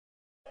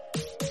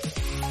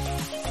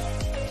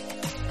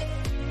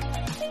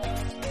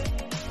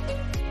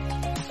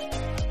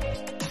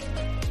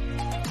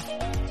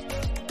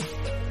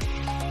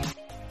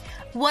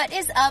What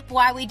is up,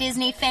 Why We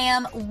Disney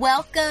fam?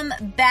 Welcome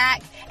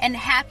back and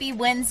happy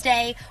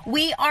Wednesday.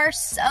 We are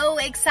so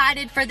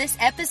excited for this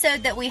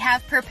episode that we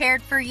have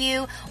prepared for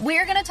you.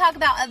 We're going to talk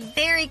about a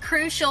very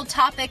crucial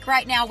topic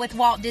right now with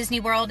Walt Disney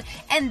World,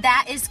 and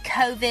that is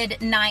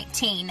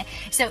COVID-19.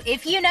 So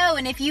if you know,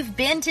 and if you've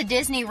been to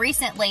Disney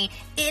recently,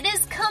 it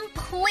is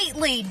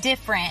completely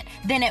different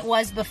than it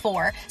was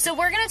before. So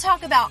we're going to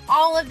talk about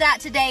all of that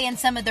today and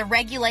some of the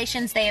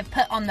regulations they have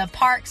put on the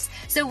parks.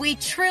 So we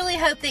truly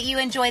hope that you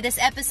enjoy this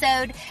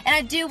episode. And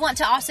I do want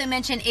to also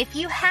mention, if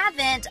you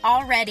haven't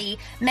already,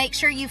 make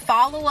sure you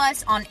follow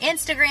us on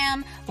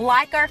Instagram,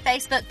 like our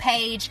Facebook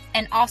page,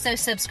 and also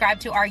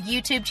subscribe to our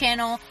YouTube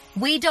channel.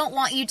 We don't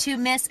want you to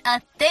miss a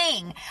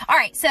thing. All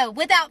right, so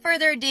without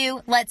further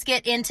ado, let's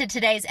get into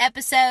today's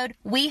episode.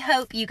 We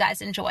hope you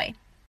guys enjoy.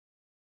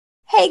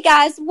 Hey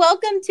guys,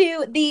 welcome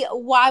to the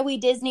Why We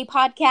Disney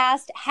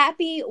podcast.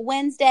 Happy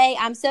Wednesday.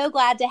 I'm so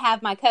glad to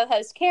have my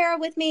co-host Kara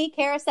with me.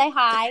 Kara, say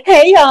hi.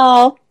 Hey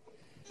y'all.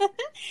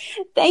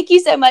 Thank you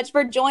so much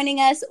for joining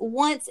us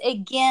once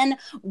again.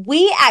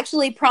 We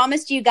actually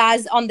promised you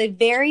guys on the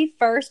very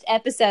first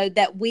episode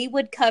that we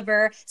would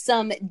cover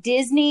some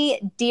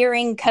Disney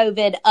during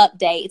COVID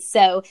updates.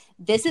 So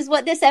this is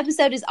what this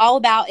episode is all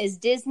about, is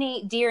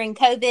Disney during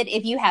COVID.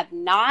 If you have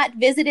not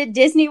visited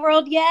Disney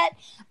World yet,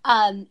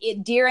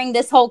 during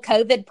this whole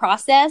COVID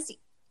process,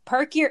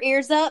 perk your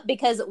ears up,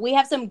 because we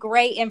have some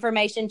great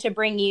information to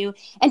bring you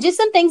and just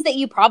some things that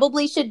you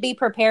probably should be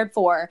prepared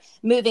for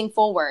moving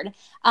forward.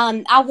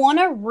 I want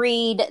to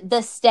read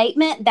the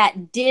statement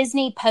that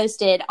Disney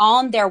posted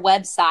on their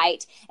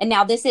website. And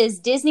now this is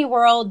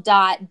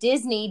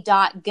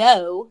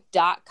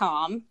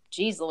disneyworld.disney.go.com.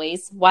 Jeez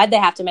Louise, why'd they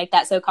have to make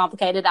that so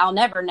complicated? I'll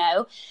never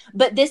know.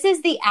 But this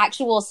is the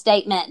actual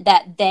statement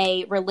that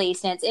they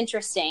released, and it's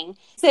interesting.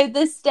 So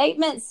the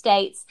statement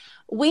states,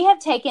 "We have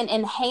taken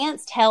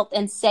enhanced health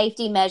and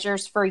safety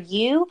measures for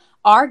you,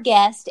 our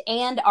guests,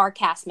 and our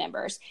cast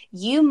members.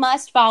 You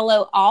must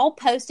follow all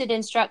posted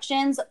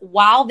instructions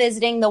while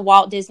visiting the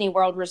Walt Disney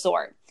World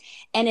Resort.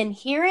 An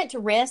inherent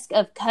risk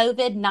of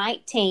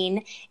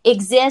COVID-19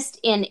 exists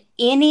in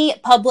any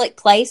public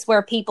place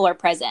where people are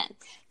present.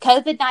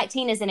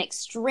 COVID-19 is an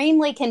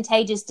extremely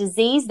contagious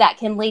disease that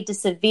can lead to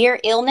severe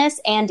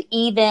illness and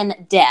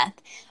even death.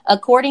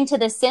 According to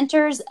the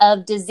Centers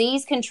of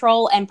Disease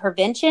Control and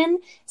Prevention,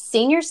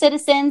 senior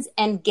citizens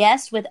and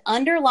guests with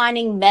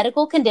underlying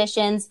medical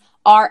conditions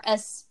are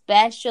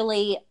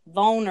especially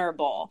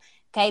vulnerable."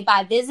 Okay,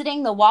 by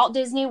visiting the Walt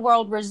Disney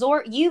World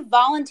Resort, you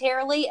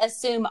voluntarily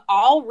assume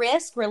all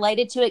risk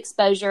related to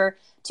exposure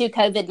to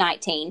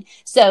COVID-19.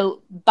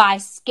 So by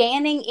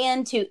scanning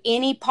into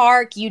any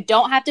park, you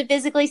don't have to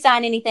physically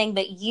sign anything,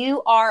 but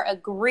you are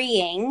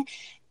agreeing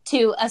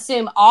to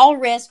assume all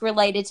risk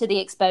related to the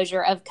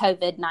exposure of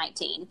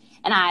COVID-19.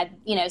 And I,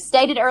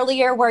 stated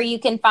earlier where you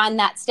can find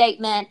that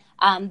statement,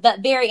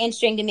 but very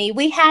interesting to me.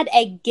 We had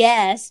a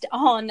guest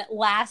on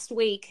last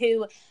week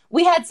who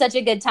we had such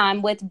a good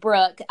time with,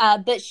 Brooke,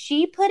 but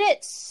she put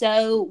it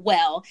so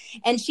well.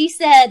 And she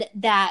said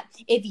that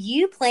if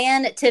you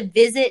plan to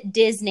visit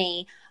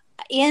Disney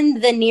in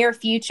the near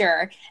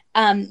future,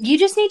 you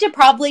just need to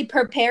probably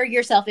prepare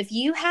yourself. If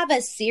you have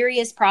a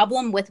serious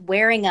problem with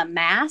wearing a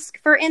mask,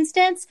 for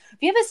instance,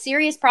 if you have a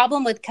serious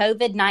problem with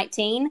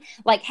COVID-19,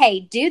 like,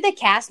 hey, do the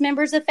cast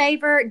members a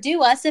favor,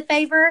 do us a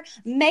favor,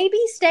 maybe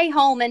stay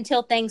home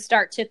until things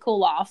start to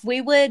cool off.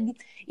 We would,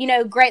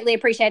 greatly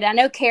appreciate it. I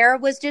know Kara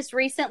was just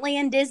recently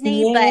in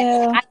Disney,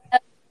 but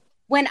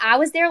when I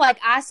was there,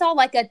 I saw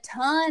a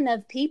ton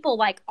of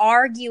people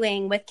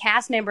arguing with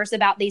cast members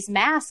about these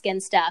masks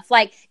and stuff.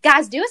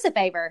 Guys, do us a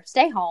favor,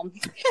 stay home.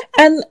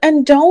 And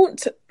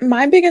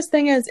my biggest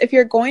thing is, if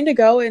you're going to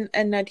go and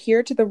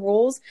adhere to the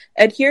rules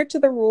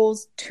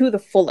to the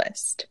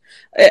fullest.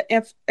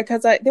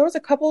 Because there was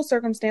a couple of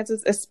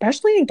circumstances,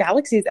 especially in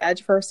Galaxy's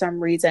Edge for some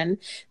reason,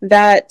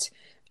 that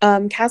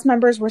cast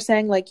members were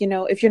saying,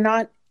 if you're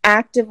not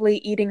actively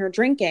eating or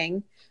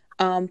drinking,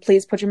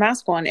 please put your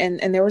mask on.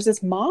 And there was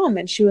this mom,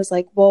 and she was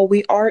like, well,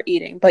 we are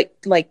eating. But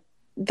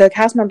the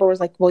cast member was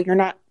like, well, you're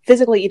not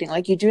physically eating.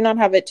 You do not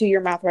have it to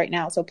your mouth right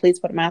now. So please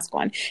put a mask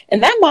on.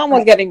 And that mom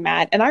was getting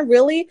mad. And I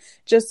really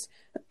just,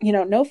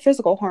 no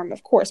physical harm,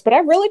 of course, but I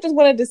really just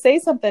wanted to say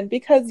something,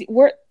 because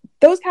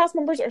those cast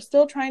members are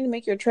still trying to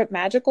make your trip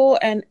magical.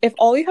 And if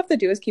all you have to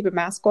do is keep a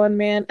mask on,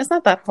 man, it's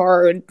not that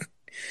hard.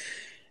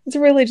 It's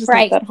really just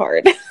not that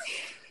hard.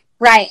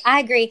 Right. I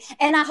agree.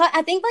 And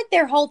I think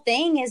their whole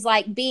thing is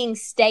being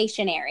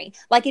stationary.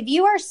 If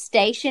you are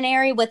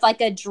stationary with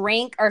a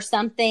drink or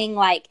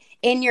something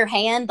in your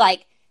hand,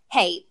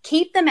 hey,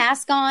 keep the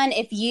mask on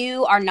if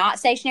you are not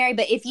stationary.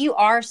 But if you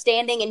are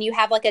standing and you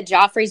have a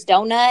Joffrey's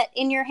donut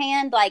in your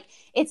hand,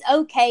 it's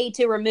okay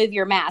to remove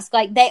your mask.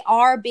 They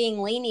are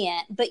being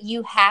lenient, but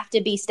you have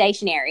to be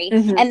stationary.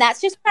 Mm-hmm. And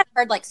that's just what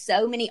I've heard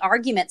so many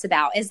arguments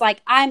about, is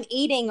I'm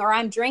eating or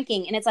I'm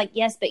drinking. And it's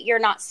yes, but you're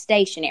not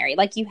stationary.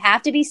 You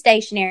have to be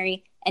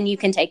stationary and you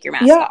can take your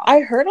mask off. I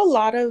heard a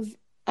lot of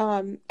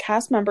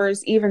cast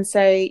members even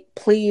say,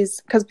 please,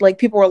 because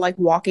people were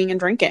walking and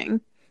drinking.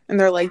 And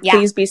they're like, Yeah.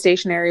 please be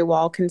stationary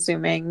while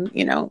consuming,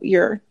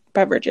 your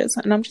beverages.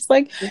 And I'm just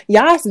like,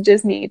 yes,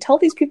 Disney, tell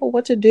these people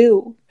what to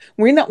do.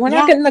 We're not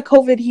getting the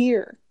COVID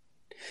here.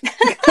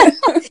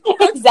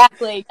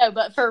 Exactly. No,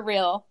 but for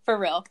real.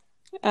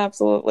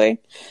 Absolutely.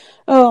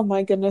 Oh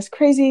my goodness,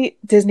 crazy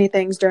Disney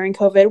things during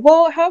COVID.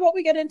 Well, how about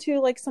we get into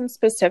like some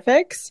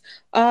specifics?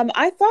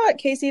 I thought,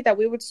 Casey, that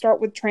we would start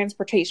with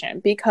transportation,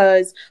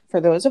 because for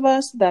those of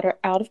us that are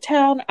out of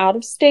town, out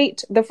of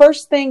state, the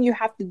first thing you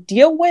have to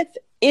deal with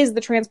is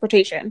the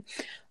transportation.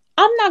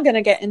 I'm not going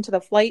to get into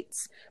the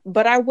flights,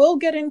 but I will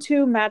get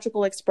into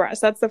Magical Express.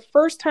 That's the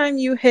first time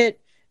you hit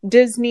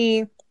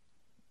Disney,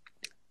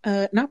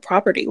 not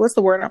property. What's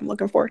the word I'm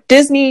looking for?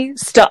 Disney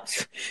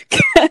stuff.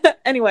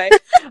 Anyway,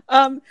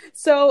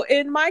 so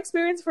in my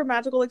experience for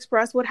Magical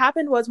Express, what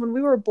happened was when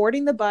we were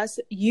boarding the bus,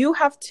 you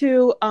have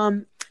to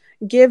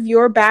give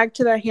your bag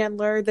to the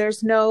handler.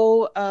 There's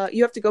no,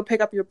 you have to go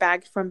pick up your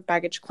bag from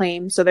baggage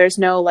claim. So there's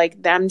no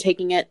like them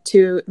taking it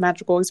to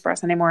Magical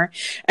Express anymore.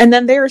 And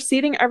then they were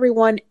seating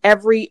everyone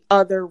every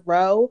other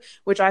row,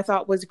 which I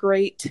thought was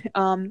great.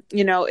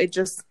 It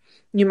just,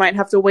 you might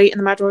have to wait in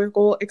the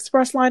Magical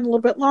Express line a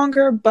little bit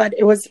longer, but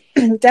it was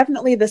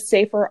definitely the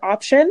safer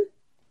option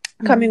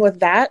coming with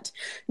that.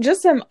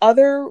 Just some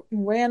other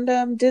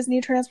random Disney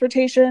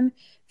transportation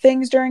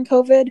things during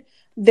COVID.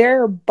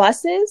 Their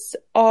buses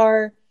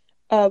are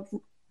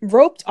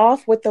roped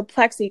off with the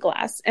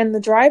plexiglass, and the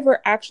driver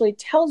actually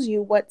tells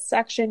you what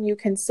section you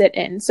can sit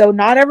in. So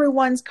not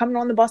everyone's coming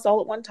on the bus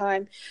all at one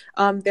time.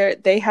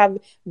 They have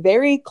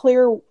very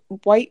clear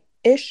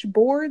white-ish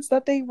boards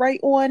that they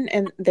write on,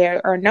 and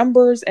there are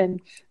numbers, and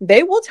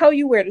they will tell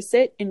you where to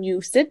sit, and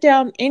you sit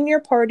down in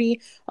your party.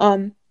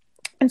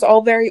 It's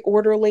all very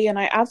orderly, and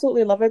I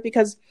absolutely love it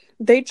because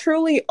they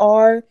truly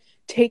are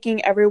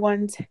taking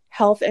everyone's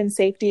health and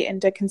safety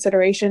into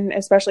consideration,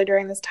 especially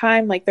during this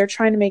time. Like, they're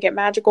trying to make it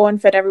magical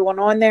and fit everyone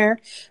on there.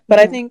 But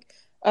I think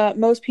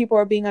most people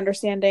are being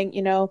understanding.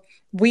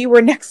 We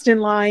were next in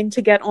line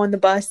to get on the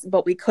bus,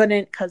 but we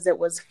couldn't because it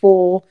was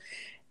full.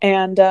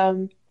 And,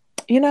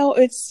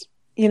 it's,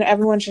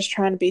 everyone's just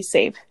trying to be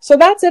safe. So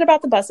that's it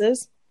about the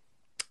buses.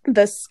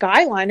 The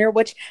Skyliner,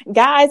 which,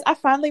 guys, I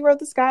finally rode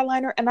the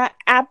Skyliner and I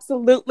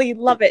absolutely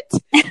love it.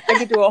 I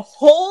could do a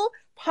whole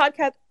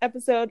podcast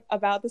episode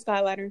about the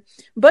Skyliner,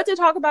 but to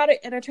talk about it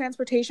in a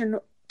transportation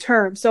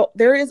term. So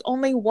there is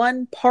only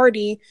one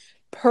party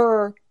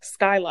per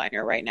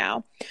Skyliner right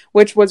now,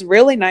 which was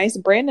really nice.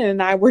 Brandon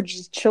and I were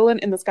just chilling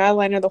in the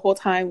Skyliner the whole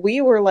time.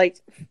 We were like,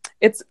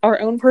 it's our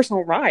own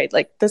personal ride.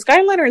 Like, the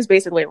Skyliner is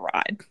basically a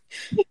ride.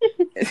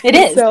 It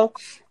is. So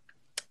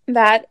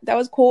that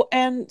was cool.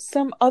 And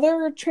some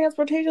other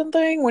transportation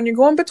thing, when you're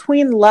going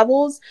between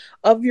levels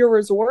of your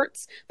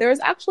resorts, there's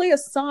actually a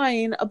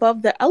sign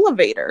above the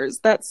elevators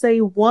that say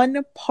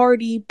one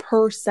party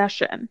per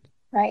session.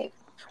 Right.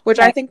 Which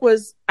I think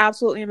was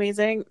absolutely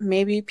amazing.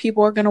 Maybe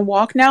people are going to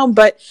walk now,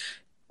 but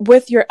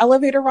with your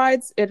elevator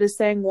rides, it is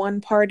saying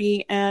one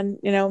party. And,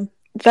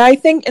 I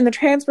think in the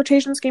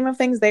transportation scheme of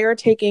things, they are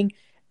taking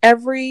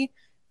every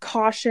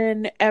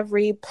caution,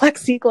 every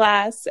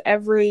plexiglass,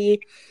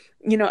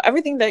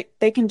 everything that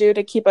they can do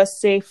to keep us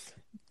safe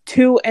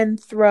to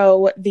and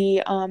through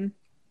the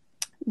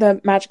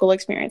magical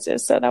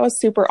experiences. So that was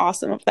super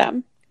awesome of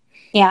them.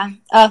 Yeah.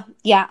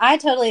 Yeah, I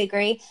totally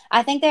agree.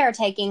 I think they are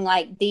taking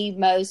like the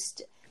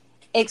most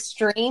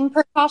extreme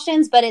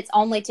precautions, but it's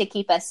only to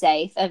keep us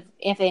safe.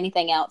 If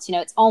anything else,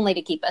 it's only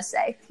to keep us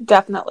safe.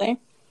 Definitely.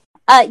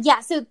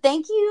 So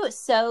thank you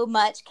so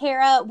much,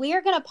 Kara. We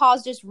are going to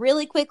pause just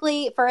really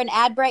quickly for an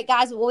ad break,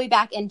 guys. We'll be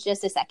back in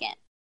just a second.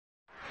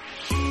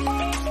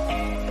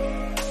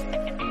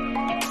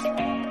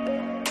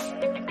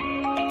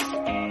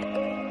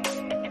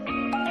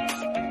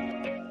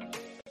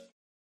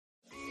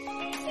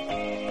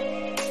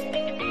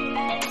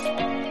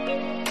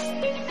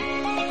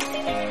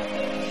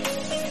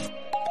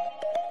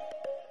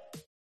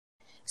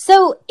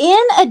 So in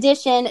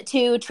addition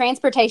to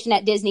transportation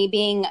at Disney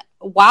being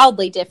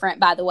wildly different,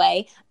 by the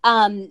way,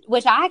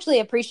 which I actually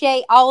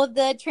appreciate all of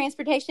the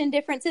transportation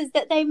differences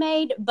that they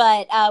made,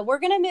 but we're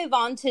going to move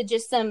on to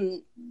just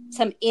some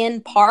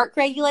in-park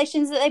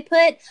regulations that they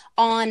put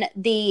on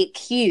the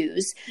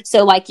queues.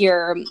 So like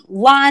your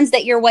lines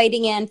that you're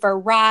waiting in for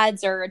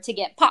rides or to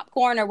get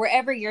popcorn or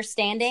wherever you're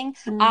standing.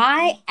 Mm-hmm.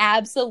 I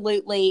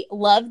absolutely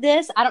love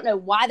this. I don't know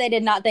why they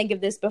did not think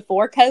of this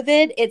before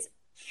COVID. It's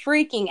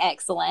freaking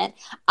excellent.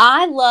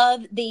 I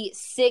love the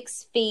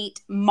 6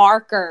 feet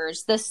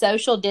markers, the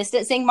social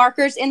distancing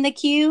markers in the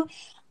queue.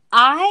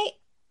 I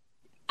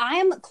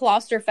am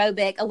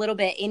claustrophobic a little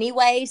bit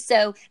anyway,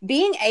 so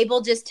being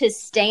able just to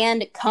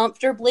stand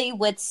comfortably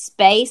with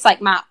space,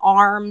 like my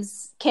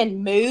arms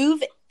can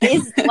move,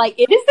 is like,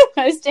 it is the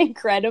most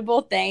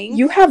incredible thing.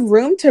 You have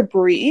room to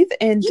breathe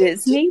in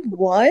Disney?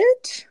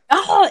 What?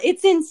 Oh,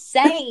 it's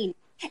insane.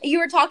 You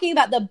were talking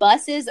about the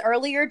buses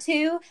earlier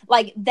too.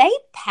 Like, they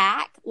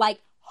pack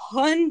like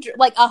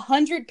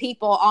 100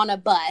 people on a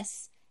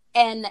bus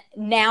and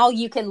now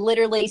you can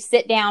literally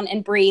sit down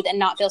and breathe and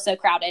not feel so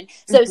crowded.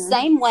 So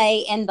same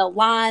way in the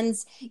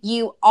lines,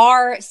 you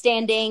are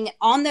standing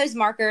on those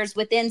markers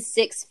within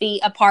 6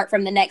 feet apart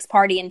from the next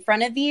party in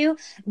front of you.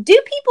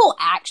 Do people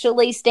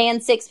actually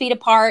stand 6 feet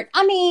apart?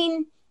 I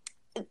mean,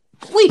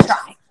 we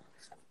try.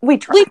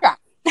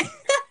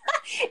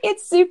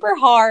 It's super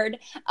hard,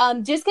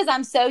 just because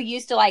I'm so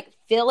used to like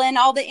filling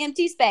all the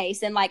empty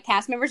space, and like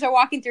cast members are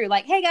walking through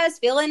like, hey guys,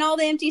 fill in all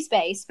the empty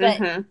space.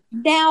 But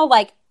now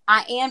like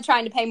I am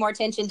trying to pay more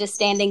attention to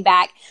standing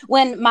back.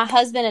 When my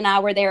husband and I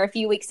were there a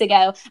few weeks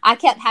ago, I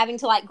kept having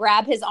to like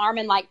grab his arm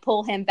and like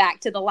pull him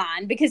back to the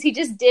line because he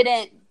just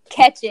didn't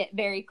catch it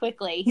very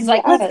quickly. He's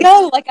like, let's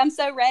go. Like, I'm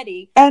so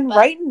ready. And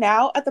right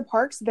now at the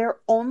parks, they're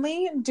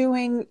only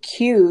doing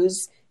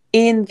queues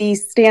in the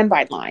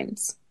standby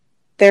lines.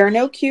 There are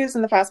no queues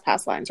in the fast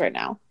pass lines right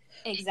now.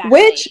 Exactly.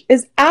 Which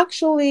is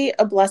actually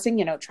a blessing,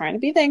 you know, trying to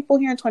be thankful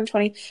here in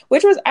 2020,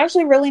 which was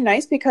actually really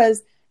nice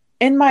because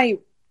in my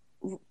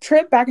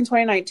trip back in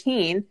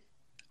 2019,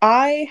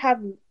 I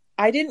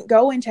didn't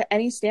go into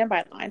any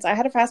standby lines. I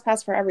had a fast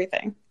pass for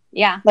everything.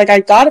 Yeah. Like I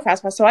got a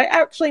fast pass. So I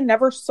actually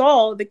never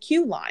saw the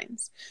queue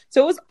lines.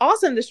 So it was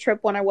awesome this trip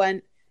when I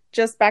went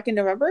just back in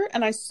November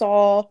and I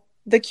saw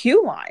the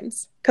queue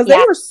lines because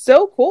they were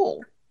so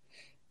cool.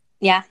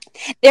 Yeah.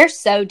 They're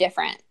so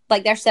different.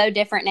 Like, they're so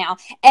different now.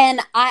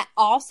 And I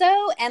also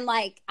am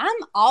like, I'm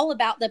all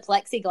about the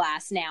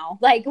plexiglass now.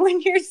 Like,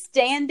 when you're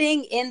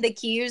standing in the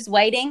queues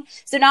waiting,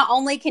 so not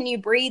only can you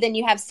breathe and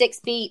you have 6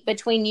 feet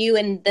between you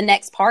and the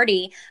next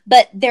party,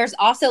 but there's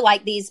also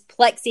like these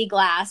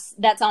plexiglass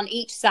that's on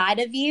each side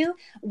of you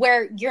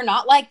where you're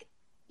not like,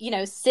 you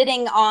know,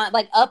 sitting on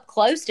like up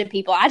close to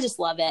people. I just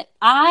love it.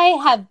 I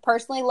have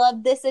personally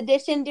loved this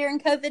addition during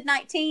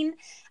COVID-19.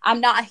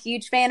 I'm not a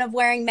huge fan of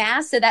wearing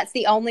masks, so that's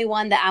the only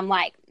one that I'm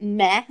like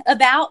meh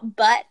about,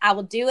 but I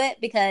will do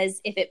it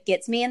because if it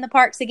gets me in the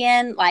parks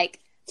again, like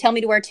tell me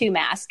to wear 2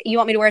 masks. You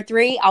want me to wear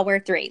 3? I'll wear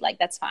 3. Like,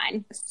 that's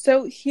fine.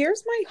 So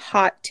here's my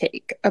hot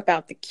take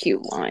about the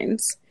queue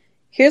lines.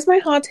 Here's my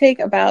hot take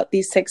about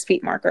these 6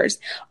 feet markers.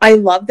 I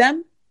love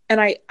them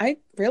and I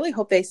really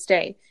hope they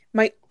stay.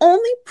 My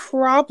only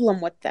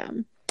problem with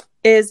them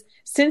is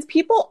since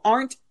people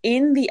aren't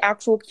in the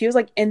actual queues,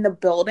 like in the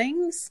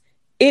buildings,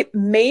 it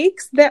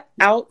makes the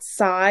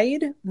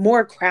outside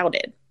more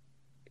crowded.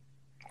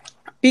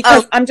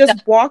 Because I'm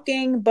just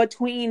walking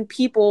between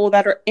people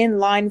that are in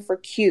line for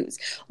queues.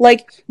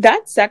 Like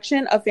that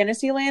section of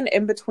Fantasyland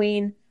in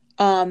between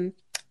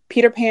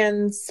Peter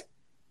Pan's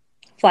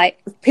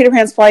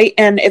Flight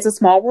and It's a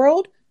Small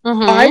World,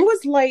 I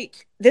was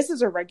like, this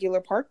is a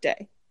regular park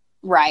day.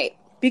 Right.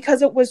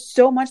 Because it was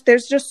so much,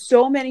 there's just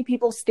so many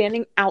people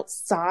standing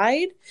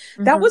outside.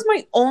 That was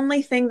my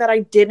only thing that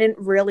I didn't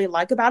really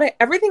like about it.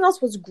 Everything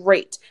else was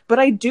great. But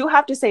I do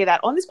have to say that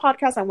on this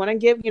podcast, I want to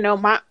give, you know,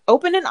 my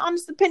open and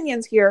honest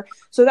opinions here.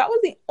 So that was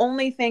the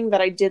only thing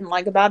that I didn't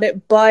like about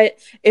it. But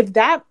if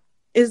that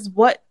is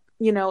what,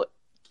 you know,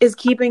 is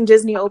keeping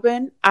Disney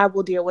open, I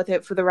will deal with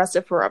it for the rest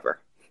of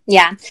forever.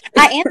 Yeah.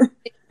 I am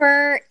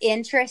super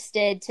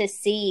interested to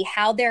see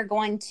how they're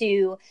going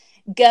to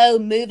go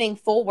moving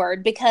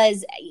forward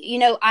because, you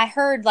know, I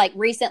heard like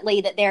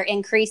recently that they're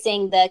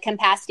increasing the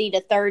capacity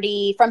to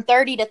 30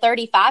 to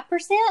 35%.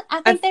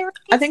 I think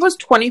it was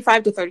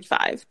 25 to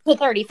 35 to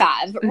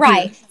 35.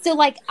 Right. So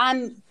like,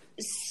 I'm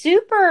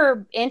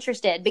super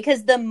interested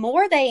because the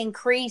more they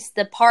increase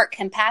the park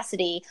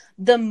capacity,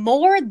 the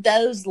more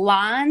those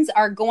lines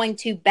are going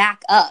to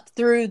back up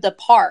through the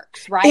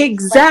parks, right?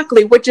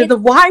 Exactly, like, which is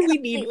why we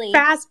need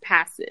fast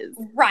passes.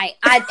 Right.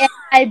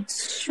 I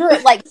sure,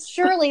 like,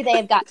 surely they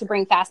have got to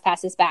bring fast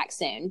passes back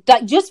soon.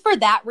 Just for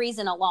that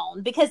reason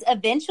alone, because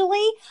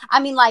eventually, I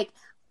mean, like,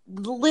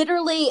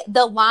 literally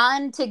the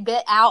line to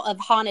get out of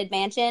Haunted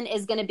Mansion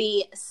is going to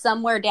be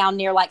somewhere down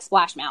near like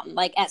Splash Mountain,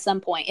 like at some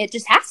point. It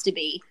just has to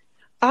be.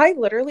 I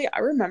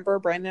remember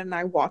Brandon and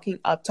I walking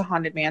up to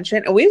Haunted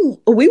Mansion and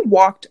we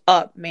walked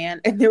up, man.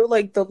 And they were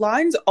like, the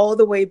line's all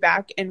the way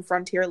back in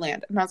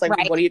Frontierland. And I was like,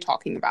 What are you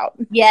talking about?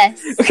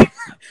 Yes.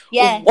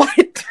 Yes.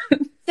 What?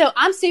 So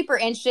I'm super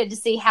interested to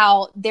see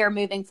how they're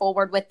moving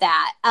forward with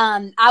that.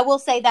 I will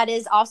say that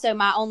is also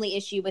my only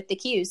issue with the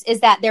queues is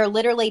that they're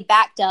literally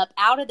backed up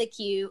out of the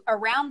queue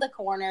around the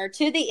corner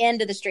to the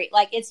end of the street.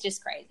 Like, it's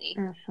just crazy.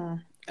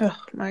 Oh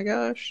my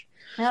gosh.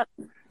 Yep.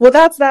 Well,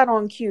 that's that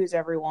on queues,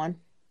 everyone.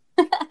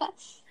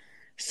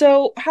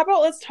 So how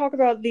about let's talk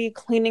about the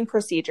cleaning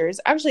procedures.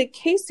 Actually,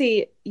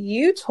 Casey,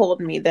 you told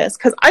me this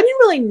because I didn't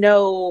really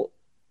know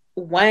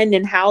when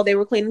and how they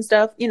were cleaning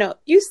stuff. You know,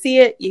 you see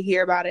it, you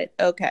hear about it.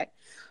 Okay.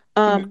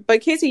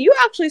 But Casey, you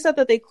actually said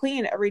that they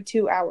clean every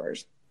 2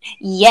 hours.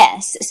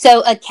 Yes.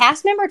 So a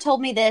cast member told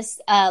me this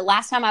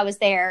last time I was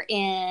there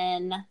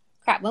when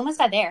was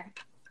I there?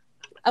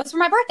 It was for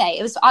my birthday.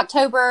 It was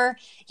October.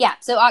 Yeah.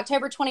 So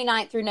October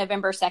 29th through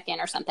November 2nd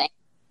or something.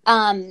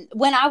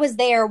 When I was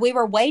there, we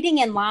were waiting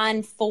in line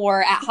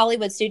at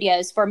Hollywood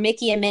Studios for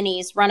Mickey and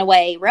Minnie's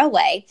Runaway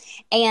Railway.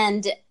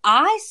 And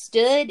I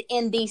stood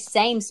in the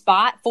same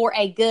spot for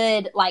a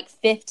good like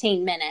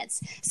 15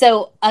 minutes.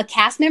 So a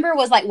cast member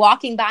was like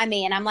walking by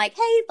me and I'm like,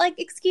 hey, like,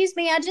 excuse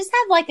me, I just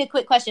have like a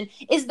quick question.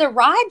 Is the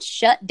ride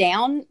shut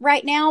down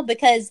right now?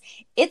 Because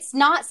it's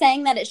not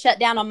saying that it's shut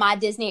down on my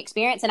Disney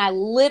experience. And I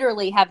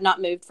literally have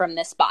not moved from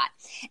this spot.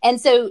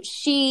 And so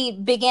she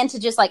began to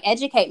just like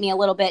educate me a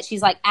little bit.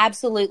 She's like,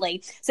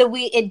 absolutely. So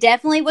it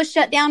definitely was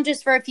shut down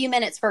just for a few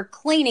minutes for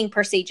cleaning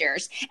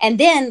procedures. And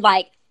then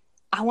like,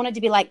 I wanted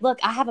to be like, look,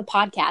 I have a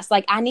podcast.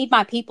 Like, I need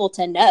my people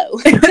to know.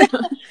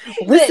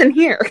 Listen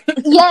here.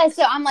 Yeah.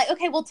 So I'm like,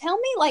 okay, well, tell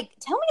me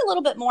a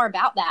little bit more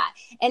about that.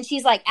 And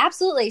she's like,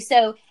 absolutely.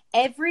 So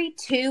every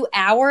 2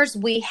 hours,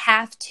 we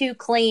have to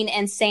clean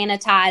and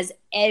sanitize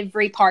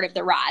every part of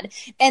the ride.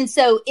 And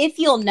so if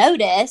you'll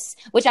notice,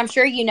 which I'm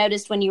sure you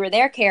noticed when you were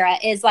there, Kara,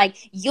 is like,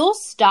 you'll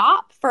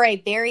stop for a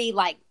very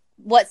like,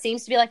 what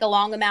seems to be like a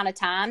long amount of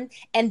time.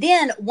 And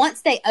then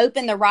once they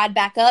open the ride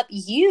back up,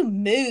 you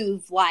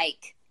move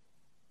like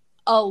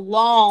a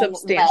long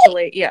substantially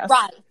way. Yes,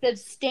 right,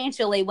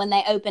 substantially when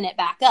they open it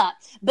back up.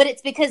 But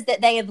it's because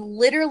that they have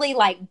literally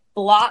like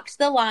blocked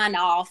the line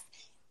off,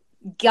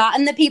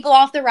 gotten the people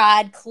off the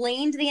ride,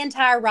 cleaned the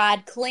entire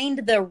ride,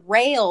 cleaned the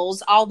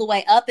rails all the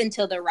way up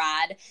until the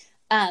ride.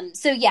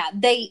 So yeah,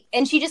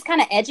 she just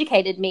kind of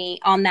educated me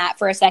on that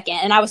for a second,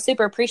 and I was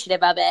super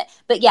appreciative of it.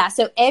 But yeah,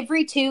 so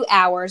every 2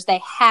 hours they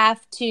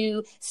have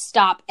to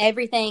stop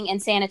everything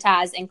and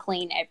sanitize and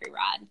clean every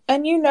ride.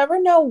 And you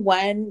never know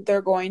when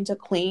they're going to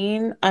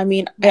clean. I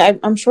mean,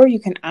 I'm sure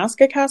you can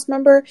ask a cast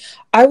member.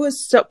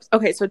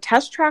 So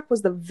Test Track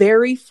was the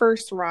very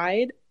first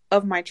ride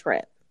of my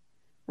trip,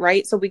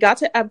 right? So we got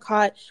to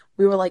Epcot.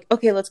 We were like,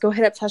 okay, let's go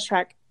hit up Test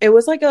Track. It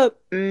was like a,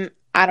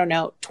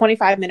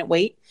 25-minute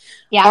wait.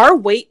 Yeah. Our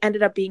wait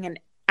ended up being an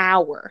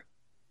hour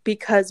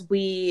because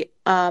we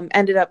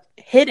ended up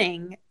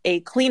hitting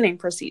a cleaning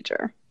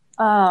procedure.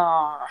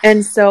 Oh.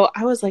 And so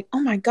I was like, oh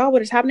my God,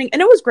 what is happening?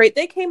 And it was great.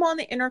 They came on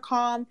the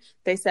intercom.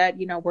 They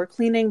said, we're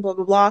cleaning, blah,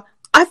 blah, blah.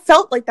 I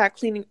felt like that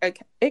cleaning,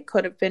 it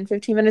could have been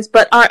 15 minutes,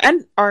 but I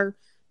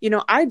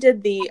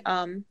did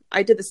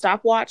the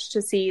stopwatch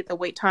to see the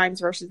wait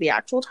times versus the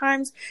actual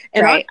times.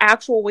 And right. Our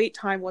actual wait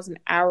time was an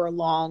hour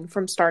long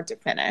from start to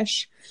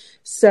finish.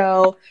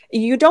 So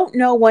you don't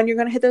know when you're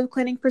going to hit those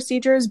cleaning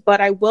procedures,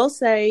 but I will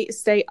say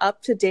stay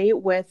up to date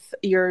with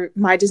your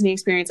My Disney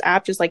Experience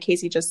app, just like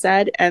Casey just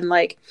said. And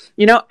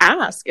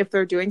ask if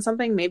they're doing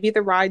something. Maybe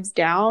the ride's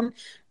down.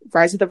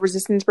 Rise of the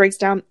Resistance breaks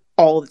down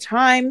all the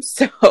time.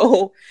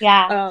 So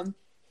yeah.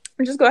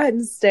 Just go ahead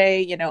and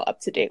stay,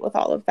 up to date with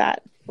all of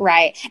that.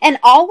 Right. And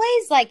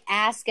always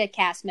ask a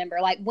cast member,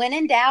 when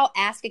in doubt,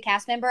 ask a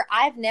cast member.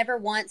 I've never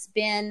once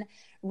been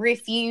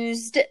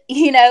refused,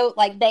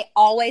 they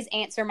always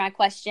answer my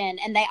question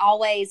and they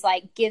always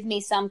give me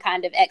some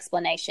kind of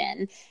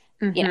explanation,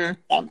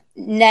 so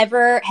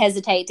never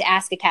hesitate to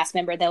ask a cast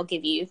member. They'll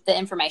give you the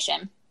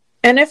information.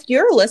 And if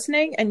you're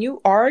listening and you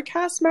are a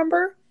cast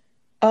member,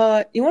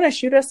 you want to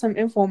shoot us some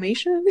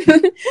information?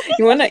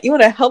 you want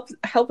to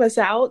help us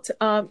out?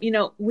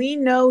 We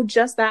know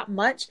just that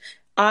much.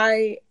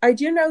 I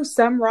do know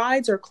some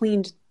rides are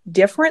cleaned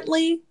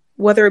differently,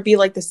 whether it be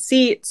the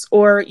seats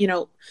or,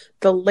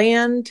 the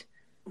land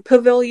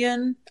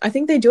pavilion. I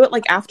think they do it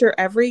after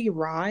every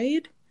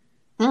ride.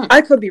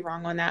 I could be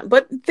wrong on that,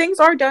 but things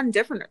are done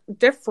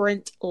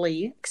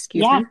differently,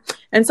 excuse me.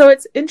 And so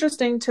it's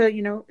interesting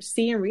to,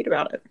 see and read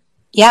about it.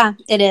 Yeah,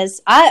 it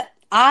is.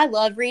 I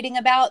love reading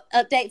about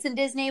updates in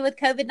Disney with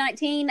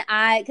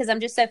COVID-19 because I'm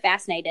just so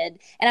fascinated.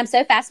 And I'm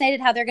so fascinated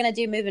how they're going to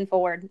do moving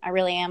forward. I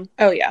really am.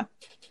 Oh, yeah.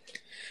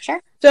 Sure.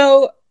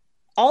 So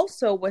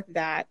also with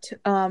that,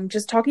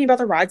 just talking about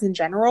the rides in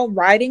general,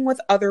 riding with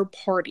other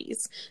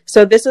parties.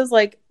 So this is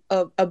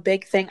a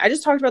big thing. I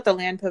just talked about the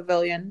land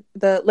pavilion,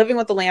 the Living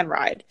with the Land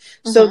ride.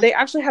 So they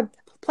actually have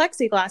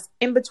plexiglass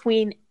in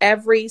between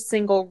every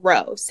single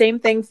row. Same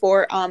thing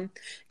for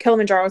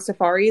Kilimanjaro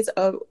safaris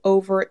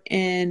over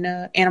in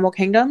Animal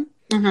Kingdom.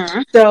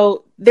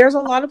 So there's a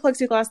lot of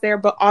plexiglass there,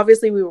 but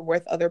obviously we were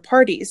with other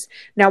parties.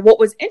 Now, what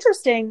was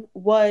interesting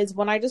was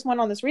when I just went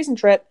on this recent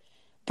trip,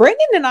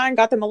 Brandon and I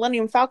got the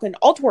Millennium Falcon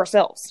all to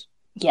ourselves.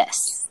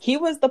 Yes. He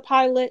was the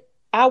pilot.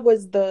 I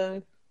was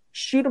the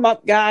shoot 'em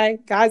up guy.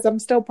 Guys, I'm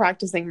still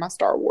practicing my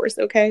Star Wars,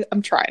 okay?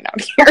 I'm trying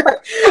out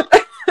here.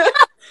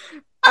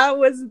 I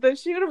was the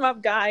shoot 'em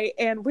up guy,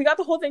 and we got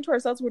the whole thing to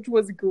ourselves, which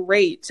was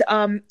great.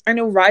 I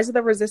know Rise of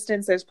the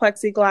Resistance, there's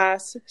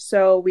plexiglass,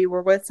 so we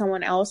were with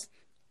someone else.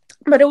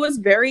 But it was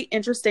very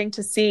interesting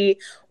to see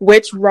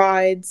which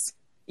rides,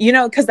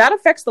 because that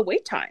affects the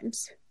wait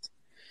times.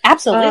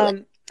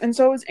 Absolutely. And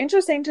so it was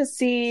interesting to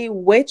see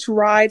which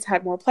rides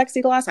had more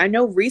plexiglass. I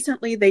know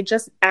recently they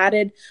just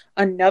added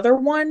another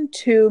one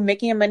to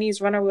Mickey and Minnie's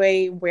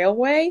Runaway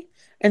Railway.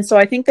 And so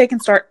I think they can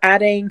start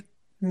adding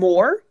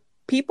more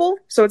people.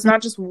 So it's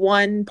not just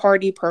one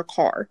party per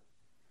car.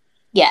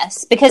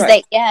 Yes, because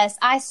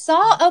I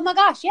saw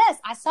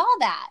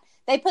that.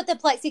 They put the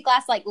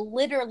plexiglass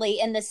literally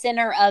in the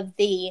center of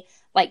the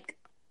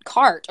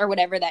cart or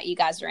whatever that you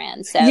guys are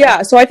in. So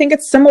yeah, so I think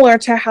it's similar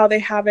to how they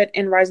have it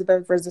in Rise of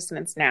the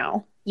Resistance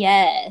now.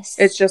 yes,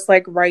 It's just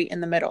like right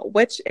in the middle,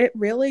 which it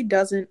really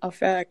doesn't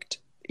affect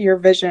your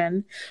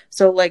vision.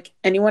 So like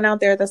anyone out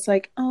there that's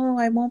like, oh,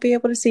 I won't be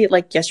able to see it,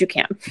 like, yes, you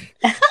can.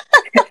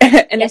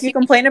 And yes, if you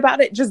complain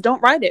about it, just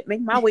don't ride it.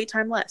 Make my wait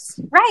time less.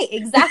 right,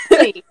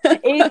 exactly.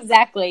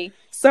 Exactly.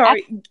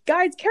 Sorry,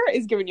 guys, Kara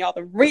is giving y'all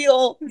the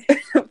real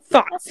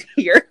thoughts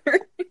here.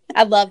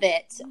 I love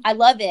it. I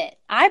love it.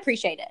 I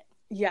appreciate it.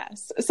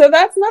 Yes. So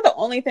that's not the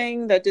only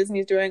thing that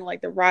Disney's doing,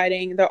 like the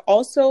riding. They're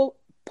also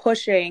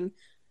pushing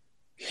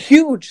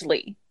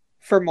hugely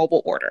for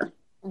mobile order.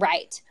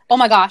 Right. Oh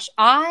my gosh.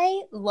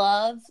 I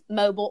love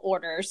mobile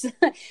orders.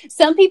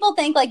 Some people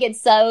think like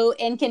it's so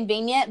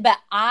inconvenient, but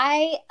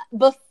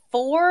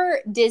before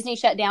Disney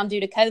shut down due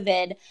to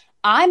COVID,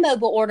 I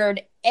mobile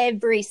ordered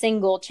every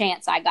single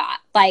chance I got.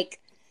 Like,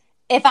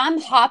 if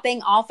I'm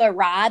hopping off a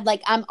ride,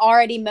 like I'm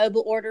already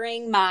mobile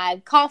ordering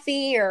my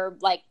coffee or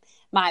like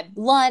my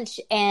lunch.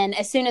 And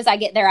as soon as I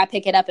get there, I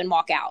pick it up and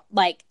walk out.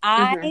 Like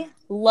I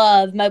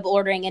love mobile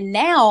ordering. And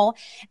now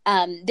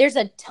there's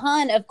a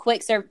ton of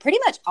quick service. Pretty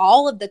much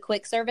all of the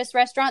quick service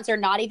restaurants are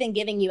not even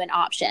giving you an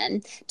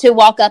option to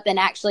walk up and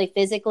actually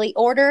physically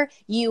order.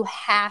 You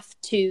have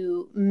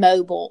to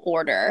mobile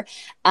order.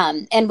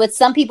 And with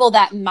some people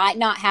that might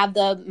not have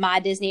the My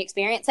Disney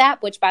Experience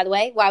app, which by the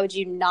way, why would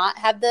you not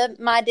have the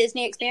My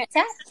Disney Experience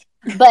app?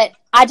 But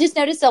I just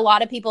noticed a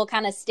lot of people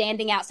kind of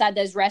standing outside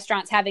those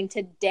restaurants having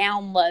to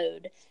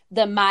download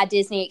the My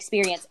Disney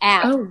Experience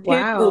app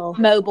to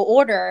mobile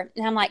order.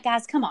 And I'm like,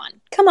 guys, come on.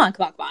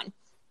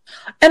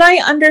 And I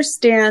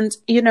understand,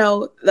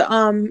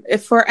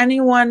 if for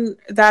anyone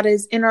that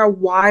is in our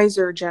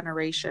wiser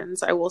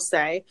generations, I will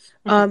say,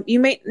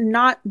 you may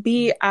not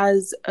be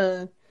as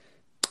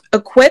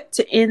equipped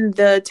in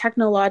the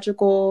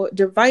technological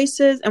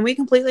devices, and we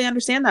completely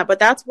understand that. But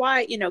that's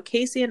why,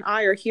 Casey and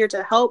I are here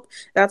to help.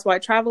 That's why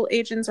travel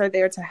agents are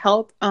there to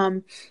help.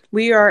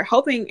 We are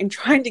helping and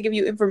trying to give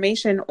you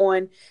information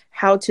on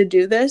how to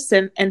do this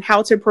and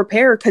how to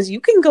prepare, because you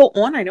can go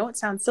on. I know it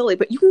sounds silly,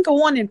 but you can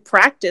go on and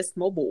practice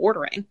mobile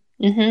ordering.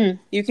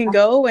 Mm-hmm. You can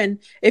go, and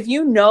if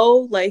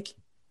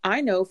I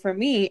know for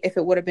me, if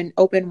it would have been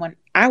open when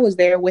I was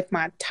there with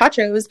my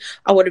tachos,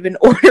 I would have been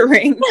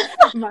ordering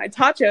my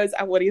tachos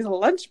at Woody's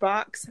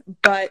lunchbox.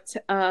 But,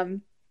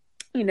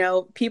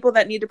 people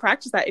that need to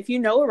practice that, if you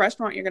know a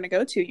restaurant you're going to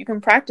go to, you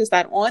can practice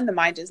that on the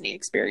My Disney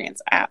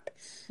Experience app.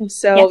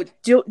 So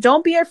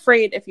don't be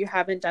afraid if you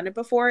haven't done it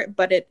before,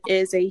 but it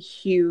is a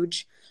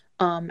huge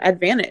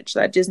advantage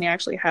that Disney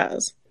actually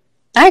has.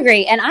 I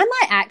agree. And I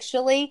might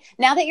actually,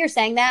 now that you're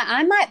saying that,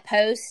 I might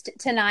post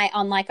tonight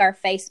on like our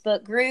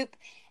Facebook group,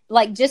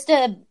 like just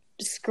a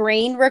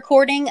screen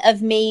recording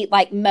of me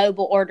like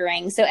mobile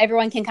ordering, so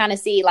everyone can kind of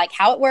see like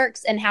how it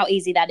works and how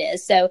easy that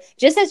is. So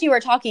just as you were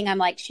talking, I'm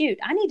like, shoot,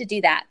 I need to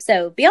do that.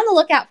 So be on the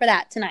lookout for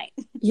that tonight.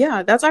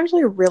 Yeah, that's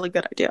actually a really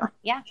good idea.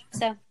 Yeah.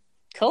 So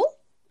cool.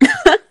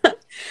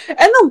 And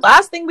the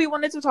last thing we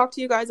wanted to talk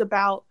to you guys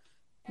about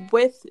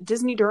with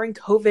Disney during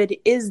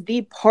COVID is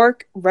the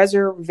park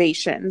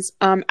reservations.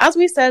 As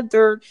we said,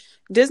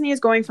 Disney is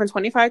going from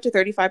 25 to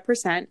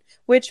 35%,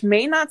 which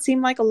may not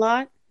seem like a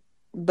lot,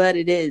 but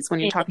it is when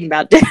you're talking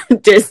about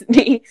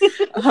Disney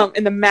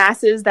and the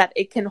masses that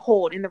it can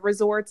hold in the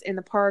resorts, in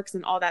the parks,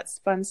 and all that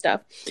fun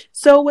stuff.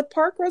 So with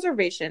park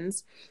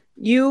reservations,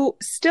 you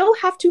still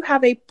have to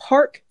have a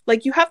park,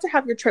 like you have to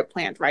have your trip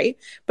planned, right?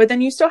 But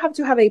then you still have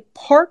to have a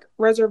park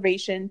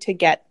reservation to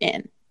get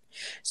in.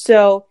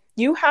 So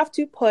you have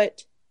to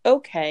put,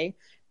 okay,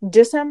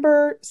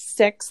 December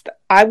 6th,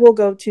 I will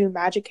go to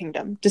Magic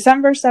Kingdom.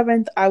 December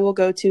 7th, I will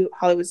go to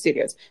Hollywood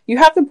Studios. You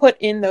have to put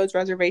in those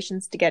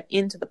reservations to get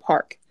into the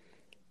park.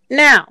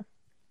 Now,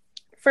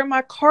 for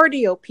my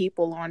cardio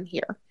people on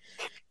here,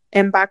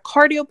 and by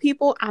cardio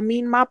people, I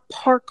mean my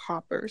park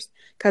hoppers,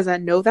 because I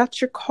know that's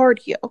your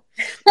cardio.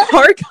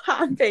 Park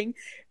hopping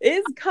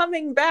is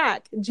coming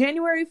back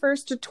January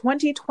 1st to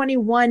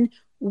 2021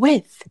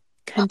 with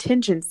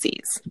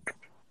contingencies.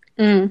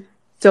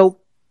 So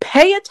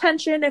pay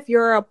attention if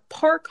you're a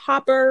park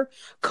hopper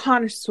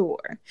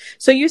connoisseur.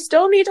 So you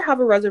still need to have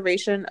a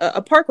reservation,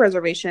 a park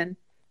reservation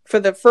for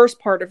the first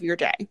part of your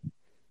day.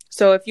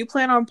 So if you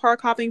plan on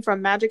park hopping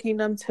from Magic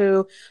Kingdom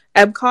to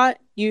Epcot,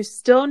 you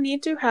still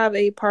need to have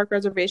a park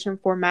reservation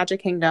for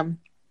Magic Kingdom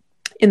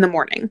in the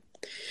morning.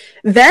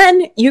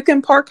 Then you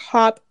can park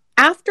hop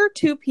after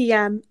 2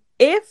 p.m.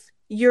 if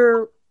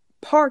your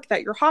park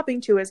that you're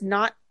hopping to is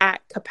not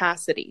at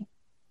capacity.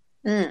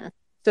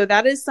 So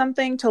that is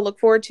something to look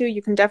forward to.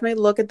 You can definitely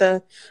look at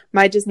the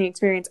My Disney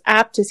Experience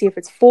app to see if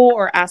it's full,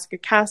 or ask a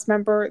cast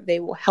member. They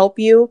will help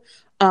you.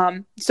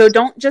 So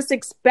don't just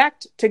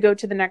expect to go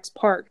to the next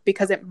park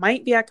because it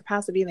might be at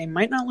capacity. They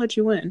might not let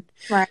you in.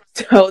 Right.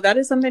 So that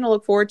is something to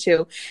look forward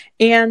to.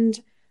 And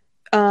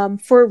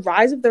for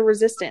Rise of the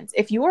Resistance,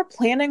 if you are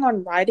planning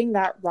on riding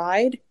that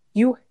ride,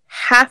 you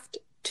have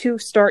to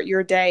start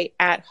your day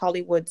at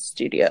Hollywood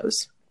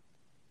Studios.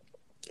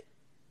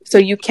 So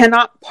you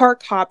cannot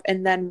park hop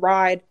and then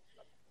ride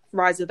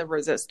Rise of the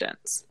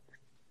Resistance.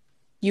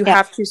 You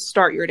have to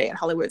start your day at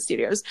Hollywood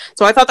Studios.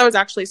 So I thought that was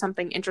actually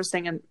something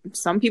interesting, and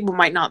some people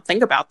might not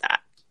think about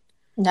that.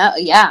 No,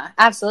 yeah,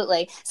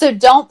 absolutely. So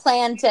don't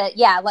plan to,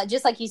 like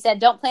just like you said,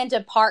 don't plan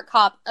to park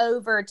hop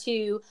over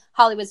to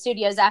Hollywood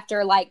Studios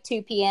after like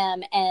 2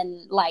 p.m.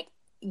 and like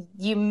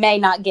you may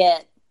not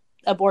get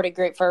a boarded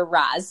group for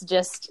Rise.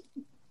 Just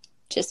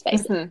face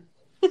it.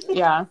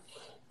 Yeah.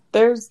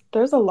 There's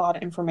a lot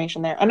of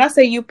information there. And I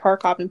say you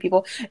park hopping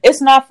people.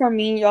 It's not for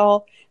me,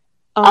 y'all.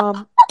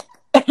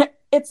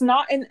 It's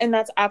not, and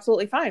that's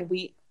absolutely fine.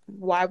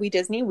 Why we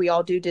Disney? We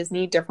all do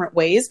Disney different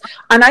ways.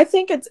 And I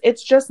think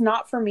it's just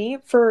not for me.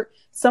 For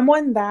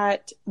someone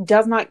that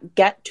does not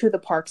get to the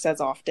parks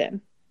as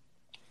often,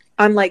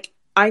 I'm like,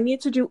 I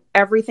need to do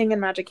everything in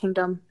Magic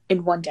Kingdom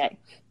in one day.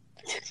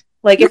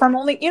 Like if I'm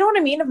only, you know what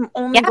I mean? If I'm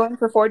only going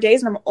for 4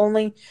 days and I'm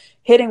only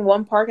hitting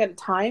one park at a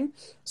time.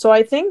 So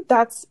I think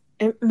that's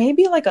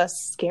maybe like a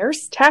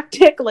scarce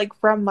tactic, like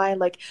from my,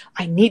 like,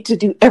 I need to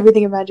do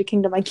everything in Magic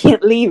Kingdom. I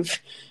can't leave.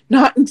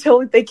 Not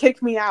until they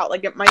kick me out.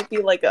 Like it might be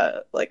like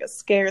a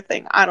scare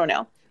thing. I don't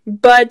know.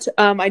 But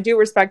I do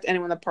respect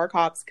anyone that park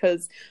hops,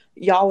 because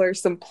y'all are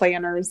some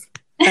planners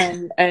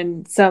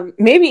and some,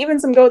 maybe even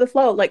some go with the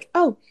flow. Like,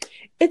 oh,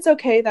 it's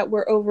okay that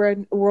we're over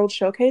in World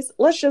Showcase.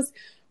 Let's just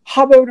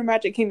hop over to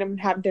Magic Kingdom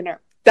and have dinner.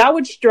 That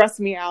would stress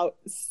me out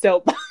so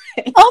bad.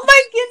 Oh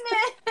my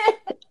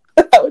goodness.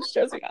 That would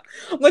stress me out.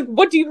 I'm like,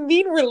 what do you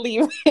mean we're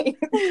leaving?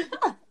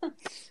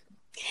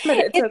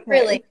 But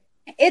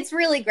it's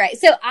really great.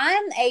 So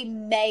I'm a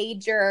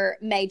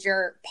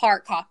major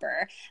park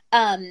hopper.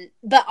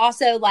 But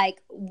also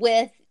like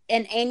with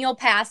an annual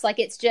pass, like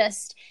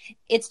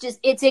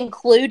it's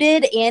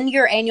included in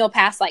your annual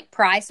pass, like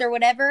price or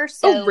whatever.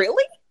 So oh,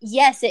 really?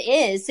 Yes, it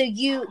is. So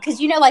because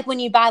like when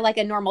you buy like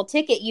a normal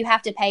ticket, you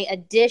have to pay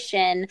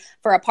addition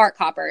for a park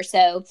hopper.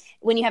 So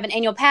when you have an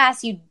annual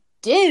pass, you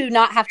do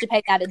not have to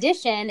pay that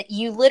addition.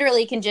 You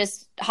literally can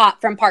just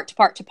hop from park to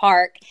park to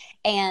park.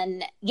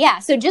 And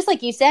so just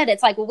like you said,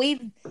 it's like, well,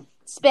 we've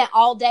spent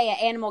all day at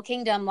Animal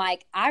Kingdom.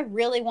 Like, I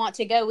really want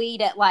to go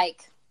eat at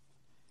like,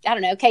 I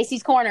don't know,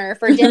 Casey's Corner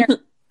for dinner.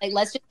 Like,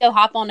 let's just go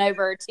hop on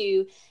over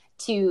to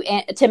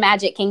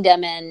Magic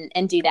Kingdom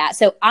and do that.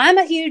 So I'm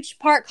a huge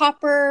park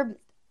hopper.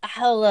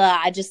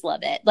 I just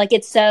love it. Like,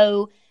 it's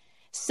so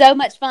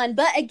much fun.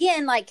 But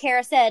again, like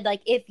Kara said,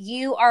 like if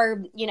you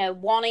are,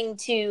 wanting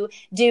to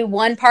do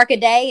one park a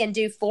day and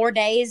do 4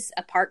 days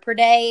a park per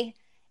day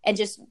and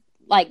just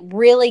like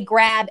really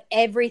grab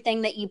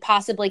everything that you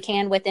possibly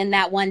can within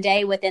that one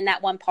day, within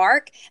that one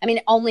park, I mean,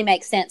 it only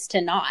makes sense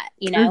to not,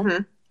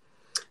 Mm-hmm.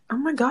 Oh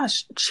my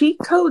gosh, cheat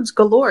codes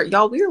galore.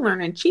 Y'all, we are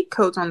learning cheat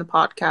codes on the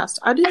podcast.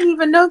 I didn't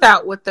even know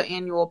that with the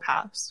annual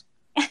pass.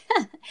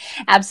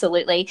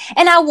 Absolutely.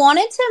 And I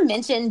wanted to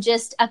mention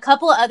just a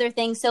couple of other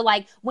things. So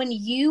like when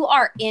you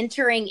are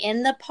entering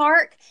in the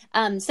park,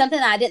 something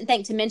that I didn't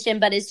think to mention,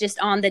 but is just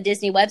on the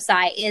Disney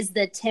website, is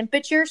the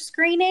temperature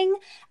screening.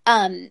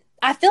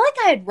 I feel like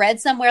I had read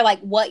somewhere like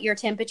what your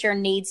temperature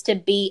needs to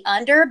be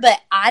under, but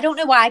I don't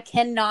know why I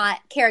cannot.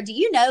 Kara, do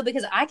you know?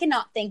 Because I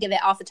cannot think of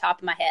it off the top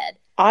of my head.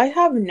 I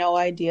have no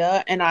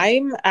idea. And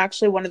I'm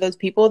actually one of those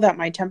people that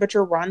my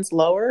temperature runs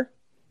lower.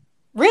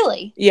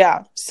 Really?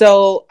 Yeah.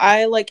 So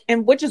I like,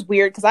 and which is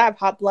weird because I have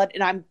hot blood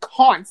and I'm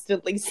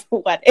constantly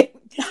sweating.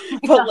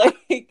 But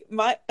like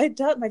my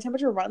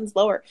temperature runs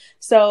lower.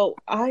 So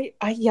I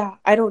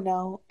don't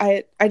know.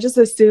 I just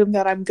assume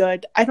that I'm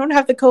good. I don't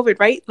have the COVID,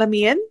 right? Let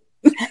me in.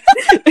 You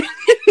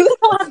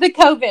don't have the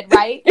COVID,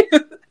 right?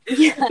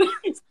 Yeah.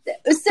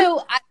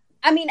 So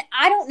I mean,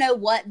 I don't know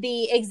what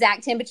the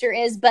exact temperature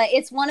is, but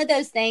it's one of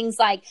those things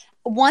like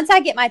once I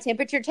get my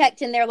temperature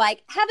checked and they're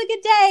like, have a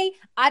good day,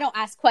 I don't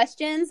ask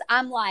questions.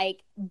 I'm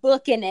like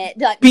booking it.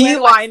 Like,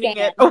 beelining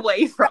it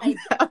away from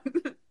them.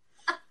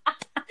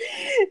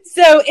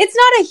 So it's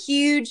not a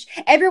huge,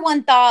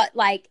 everyone thought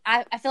like,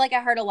 I feel like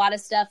I heard a lot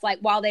of stuff like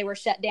while they were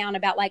shut down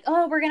about like,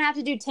 oh, we're going to have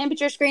to do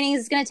temperature screenings.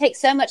 It's going to take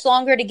so much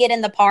longer to get in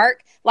the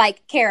park.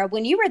 Like, Kara,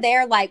 when you were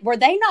there, like, were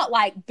they not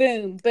like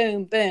boom,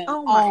 boom, boom?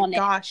 Oh my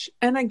gosh.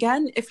 And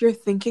again, if you're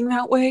thinking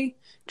that way,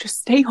 just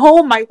stay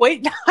home. My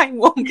wait time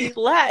won't be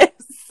less.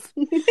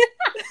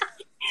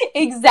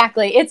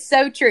 Exactly. It's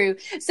so true.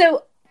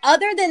 So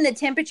other than the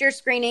temperature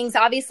screenings,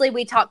 obviously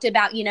we talked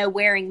about,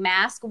 wearing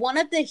masks. One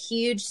of the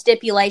huge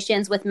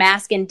stipulations with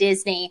mask in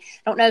Disney,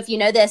 I don't know if you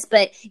know this,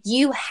 but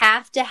you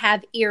have to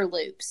have ear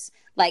loops.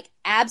 Like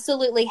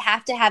absolutely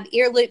have to have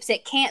ear loops.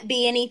 It can't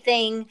be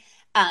anything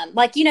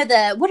like,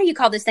 what do you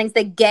call those things?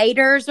 The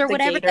gaiters or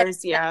whatever.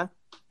 Gaiters, yeah.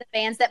 The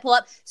fans that pull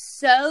up.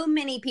 So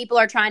many people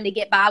are trying to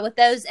get by with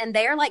those and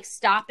they're like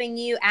stopping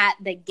you at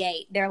the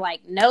gate. They're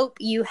like, nope,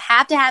 you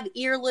have to have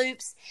ear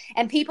loops.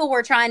 And people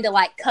were trying to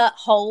like cut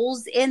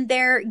holes in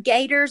their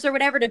gaiters or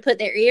whatever to put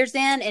their ears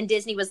in. And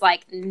Disney was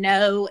like,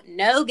 no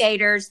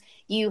gaiters.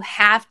 You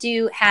have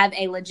to have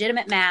a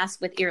legitimate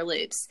mask with ear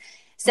loops.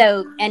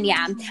 So, and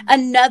yeah,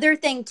 another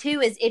thing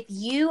too is if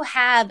you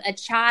have a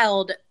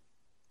child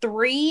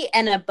 3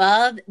 and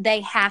above,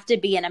 they have to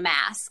be in a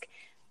mask.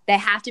 They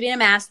have to be in a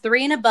mask,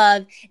 3 and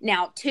above.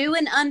 Now, 2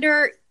 and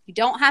under, You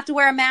don't have to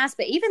wear a mask.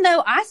 But even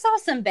though I saw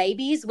some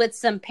babies with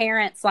some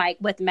parents like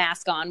with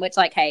mask on, which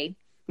like, hey,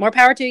 more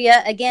power to you.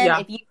 Again,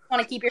 if you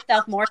want to keep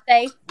yourself more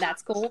safe,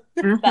 that's cool.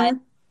 But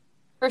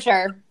for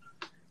sure.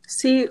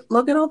 See,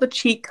 look at all the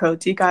cheat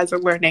codes you guys are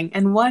learning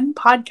in one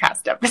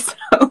podcast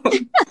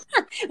episode.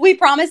 We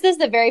promised this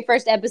the very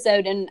first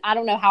episode, and I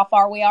don't know how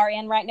far we are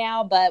in right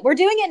now, but we're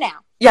doing it now.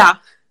 Yeah,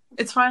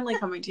 it's finally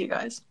coming to you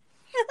guys.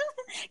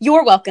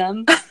 You're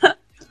welcome.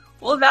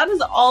 Well, that is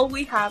all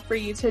we have for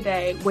you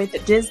today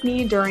with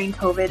Disney during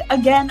COVID.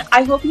 Again,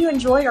 I hope you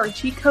enjoy our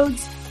cheat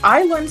codes.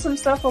 I learned some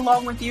stuff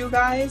along with you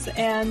guys,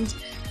 and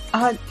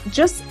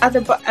just at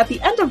the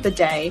end of the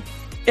day,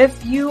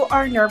 if you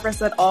are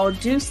nervous at all,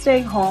 do stay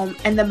home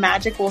and the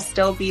magic will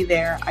still be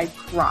there, I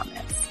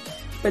promise.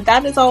 But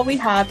that is all we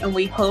have, and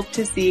we hope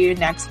to see you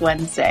next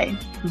Wednesday.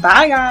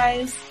 Bye,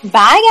 guys.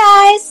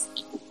 Bye, guys.